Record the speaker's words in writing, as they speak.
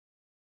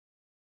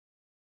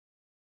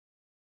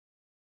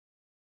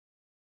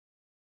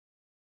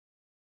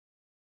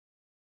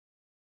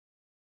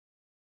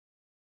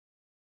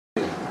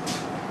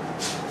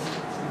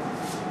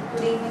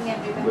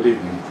Good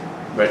evening.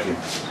 बैठिए.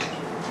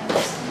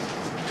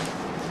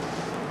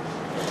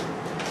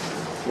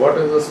 What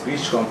is a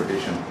speech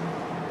competition?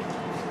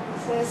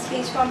 So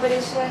speech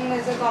competition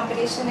is a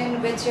competition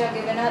in which you are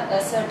given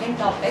a certain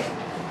topic,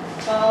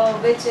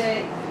 which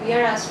we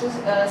are asked to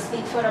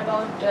speak for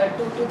about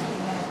 2 to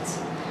 3 minutes,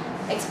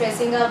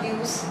 expressing our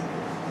views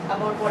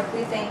about what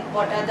we think,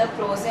 what are the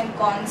pros and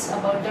cons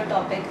about the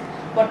topic,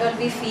 what all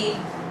we feel.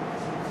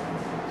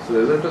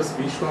 So is it a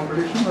speech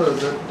competition or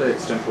is it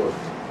extempore?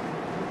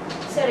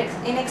 Sir,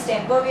 in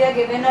extempore we are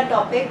given a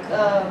topic.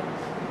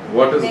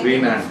 What is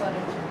green hand?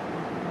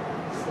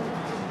 So,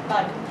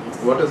 pardon please.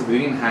 What is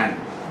green hand?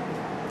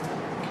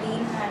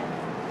 Green hand.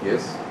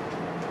 Yes.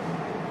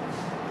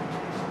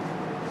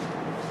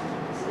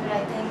 Sir,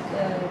 I think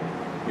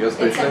Your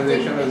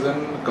specialization is in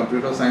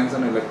computer science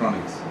and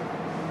electronics.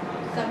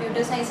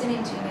 Computer science and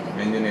engineering.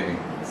 Engineering.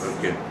 Yes.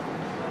 Okay.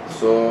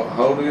 So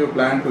how do you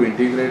plan to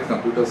integrate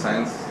computer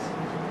science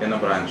in a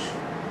branch?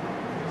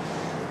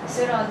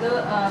 Sir, although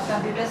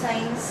computer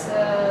science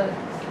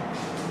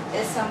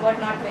is somewhat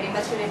not very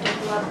much related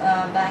to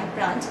a bank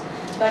branch,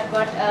 but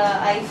what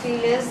I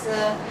feel is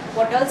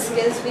what all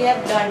skills we have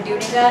learned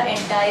during our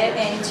entire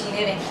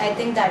engineering, I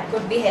think that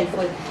could be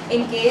helpful.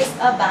 In case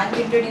a bank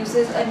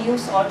introduces a new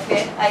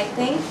software, I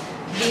think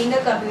being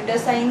a computer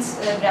science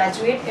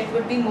graduate, it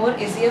would be more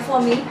easier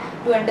for me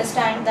to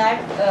understand that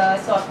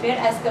software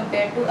as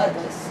compared to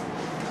others.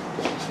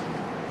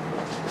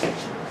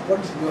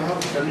 What you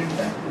have done in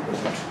banking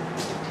project?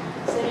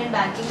 So in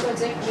banking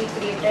project, we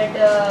created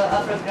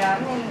a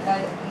program in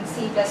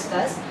C++.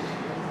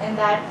 In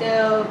that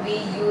we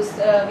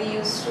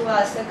used to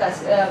ask the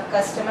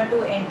customer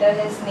to enter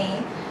his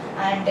name,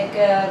 and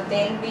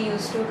then we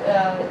used to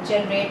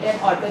generate an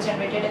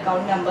auto-generated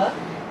account number,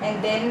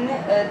 and then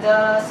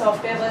the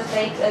software was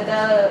like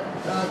the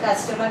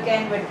customer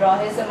can withdraw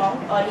his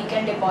amount or he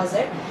can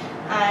deposit,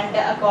 and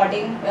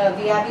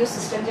we have used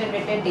system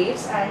generated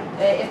dates, and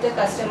if the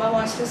customer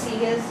wants to see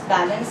his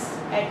balance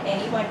at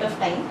any point of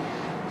time,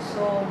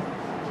 so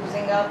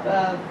using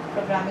our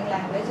programming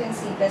language in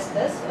C++,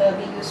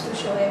 we used to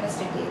show him his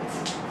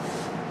details.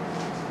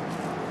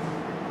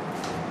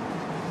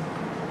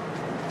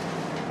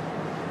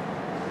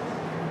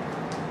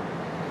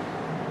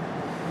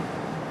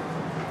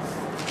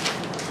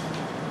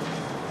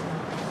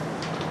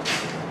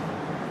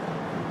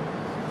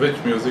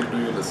 Which music do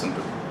you listen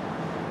to?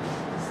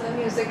 So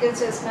music is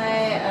just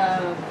my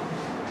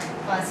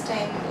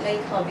pastime,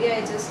 like hobby.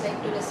 I just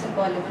like to listen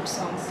Bollywood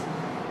songs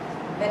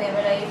whenever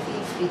I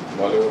feel free.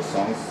 Bollywood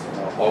songs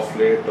of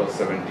late or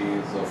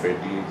 70s or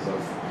 80s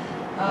of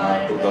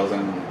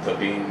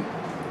 2013?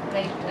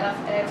 Right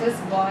after I was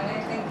born,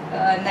 I think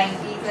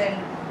 90s and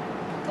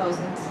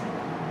 2000s.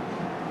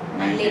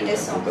 And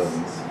latest songs.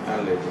 2000s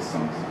and latest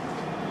songs.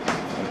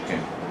 Okay.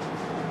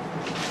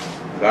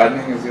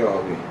 Gardening is your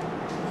hobby.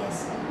 Yes,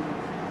 sir.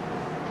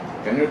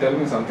 Can you tell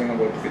me something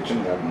about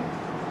kitchen gardening?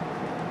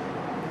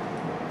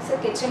 So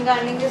kitchen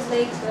gardening is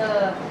like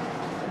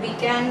we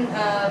can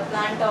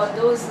plant all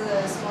those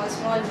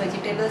small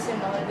vegetables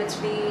and all which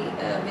we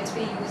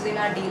use in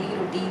our daily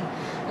routine.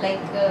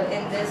 Like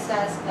in this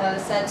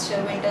such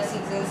winter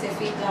seasons, if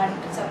we plant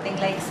something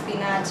like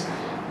spinach,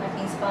 that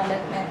means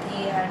palak,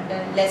 methi,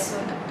 and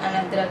lesun and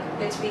adrak,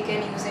 which we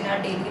can use in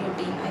our daily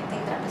routine. I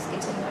think that is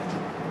kitchen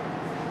gardening.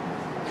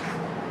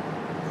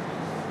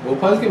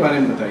 Bhopal के बारे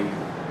में बताइए.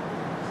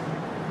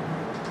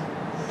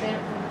 फिर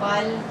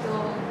भोपाल तो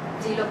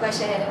झीलों का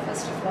शहर है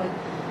first of all,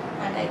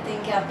 and I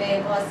think यहाँ पे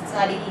बहुत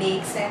सारी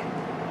लेक्स हैं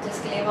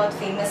जिसके लिए बहुत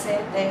फेमस है.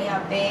 देन यहाँ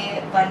पे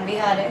वन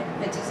विहार है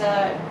which is a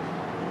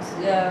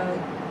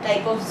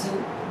type of जू,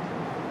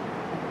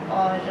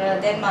 और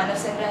देन मानव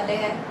संग्रहालय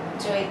है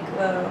जो एक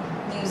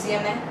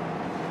म्यूजियम है.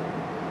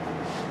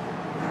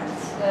 And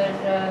sir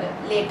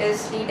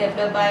latestly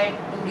develop by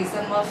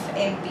tourism of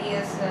MP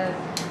is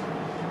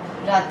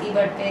राती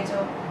बट पे जो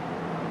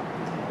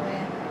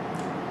है.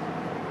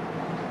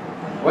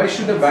 Why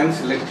should a bank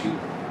select you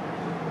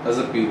as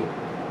a PO?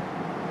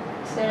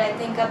 Sir, I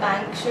think a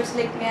bank should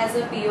select me as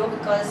a PO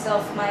because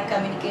of my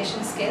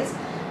communication skills,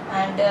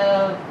 and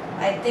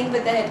I think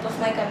with the help of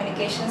my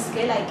communication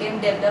skill, I can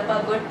develop a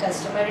good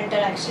customer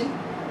interaction,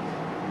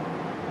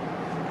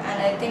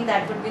 and I think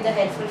that would be the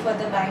helpful for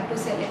the bank to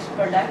sell its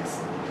products.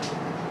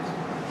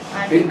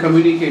 And In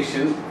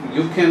communication,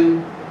 you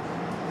can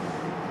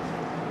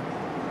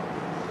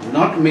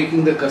not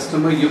making the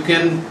customer, you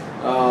can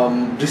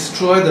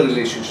destroy the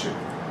relationship.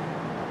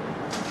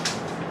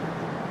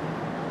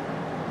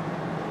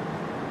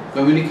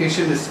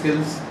 Communication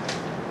skills,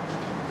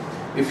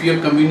 if you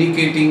are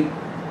communicating,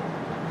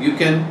 you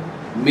can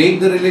make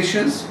the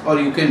relations or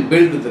you can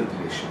build the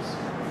relations.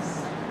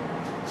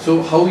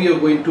 So how you are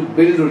going to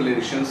build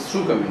relations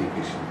through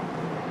communication?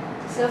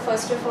 Sir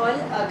first of all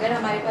अगर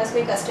हमारे पास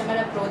कोई customer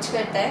approach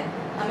करता है,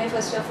 हमें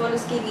first of all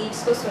उसकी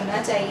needs को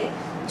सुनना चाहिए,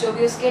 जो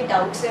भी उसके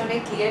डाउट्स हैं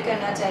उन्हें क्लियर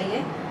करना चाहिए,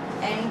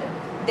 एंड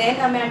देन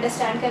हमें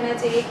अंडरस्टैंड करना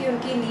चाहिए कि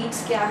उनकी नीड्स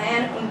क्या हैं,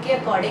 एंड उनके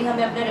अकॉर्डिंग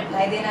हमें अपना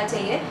रिप्लाई देना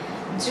चाहिए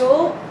जो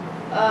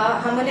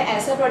हम उन्हें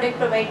ऐसा प्रोडक्ट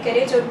प्रोवाइड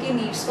करें जो उनकी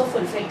नीड्स को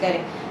फुलफिल करे.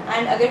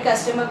 एंड अगर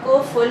कस्टमर को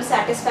फुल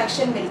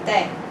सेटिस्फैक्शन मिलता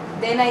है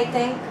देन आई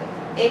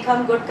थिंक एक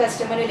हम गुड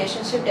कस्टमर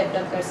रिलेशनशिप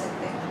डेवलप कर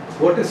सकते हैं.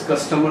 What is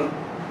customer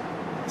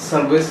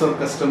service or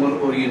customer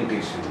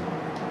orientation?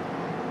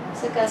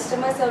 So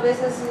customer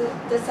service is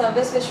the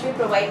service which we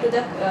provide to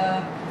the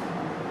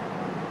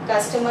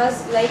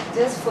customers, like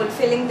just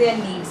fulfilling their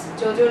needs.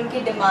 जो जो उनकी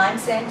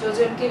demands हैं, जो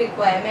जो उनकी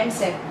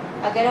requirements हैं,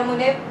 अगर हम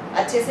उन्हें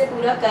अच्छे से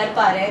पूरा कर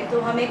पा रहे हैं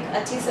तो हम एक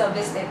अच्छी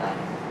सर्विस दे पा रहे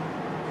हैं.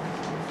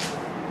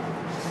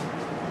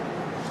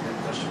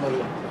 Customer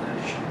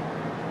relation.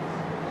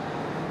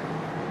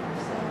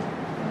 So,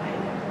 I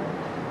don't know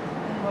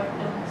in what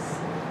terms.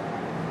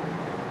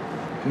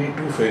 Any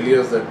two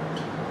failures that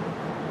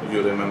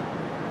you remember?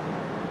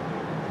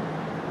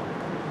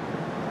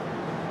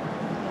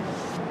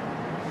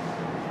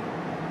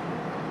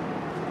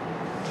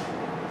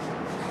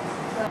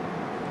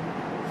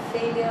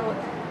 Failure,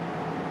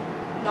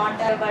 not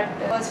that,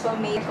 but was for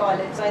me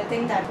college. So I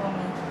think that for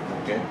me.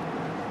 Okay.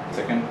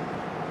 Second,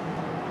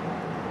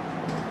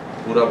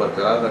 पूरा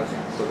बरकरार रखें.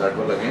 So that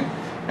will again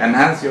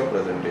enhance your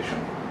presentation.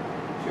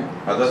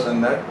 Other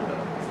than that,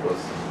 of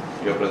course,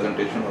 your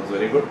presentation was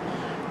very good.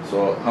 So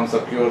हम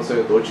सबकी ओर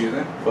से दो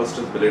चीजें. First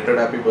is belated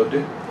happy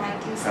birthday.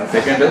 Thank you, sir.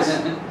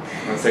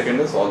 And second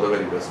is all the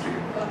very best to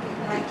you. Okay,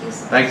 thank you,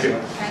 sir. Thank you.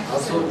 Thank you,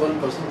 Also, sir. one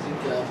personal thing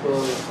कि आप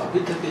अभी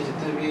तक के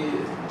जितने भी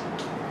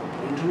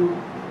इंटरव्यू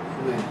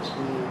हुए हैं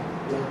उसमें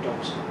बहुत top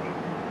score.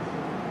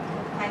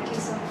 Thank you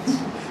so much.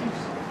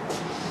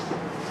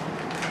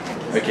 Thank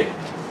you, Okay.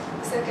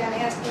 Sir, can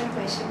I ask you a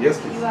question? Yes,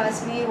 please. You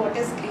asked me what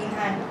is green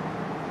hand.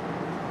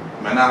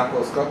 मैंने आपको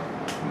उसका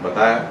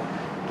बताया.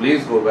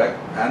 Please go back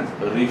and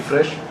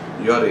refresh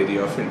your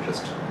area of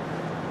interest.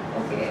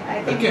 Okay, I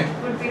think Okay. it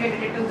would be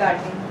related to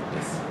gardening.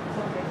 Yes.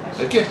 Okay, for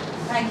sure. Okay.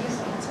 Thank you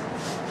so much.